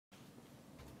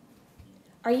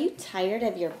Are you tired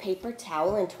of your paper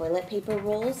towel and toilet paper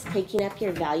rolls taking up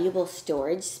your valuable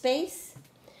storage space?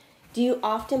 Do you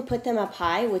often put them up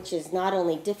high, which is not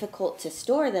only difficult to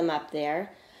store them up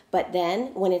there, but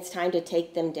then when it's time to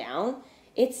take them down,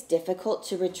 it's difficult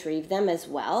to retrieve them as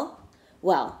well?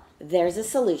 Well, there's a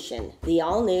solution, the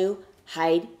all-new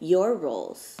Hide Your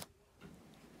Rolls.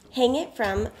 Hang it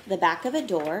from the back of a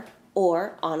door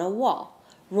or on a wall.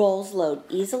 Rolls load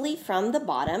easily from the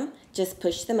bottom, just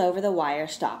push them over the wire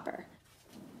stopper.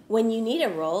 When you need a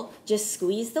roll, just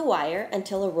squeeze the wire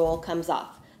until a roll comes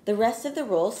off. The rest of the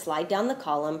rolls slide down the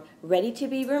column, ready to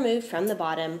be removed from the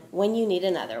bottom when you need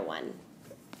another one.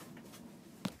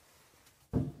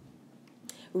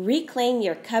 Reclaim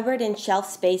your cupboard and shelf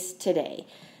space today.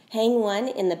 Hang one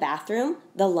in the bathroom,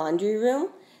 the laundry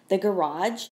room, the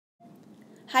garage.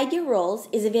 Hide Your Rolls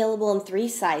is available in 3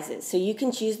 sizes, so you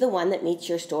can choose the one that meets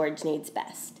your storage needs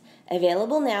best.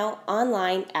 Available now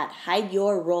online at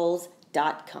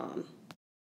hideyourrolls.com.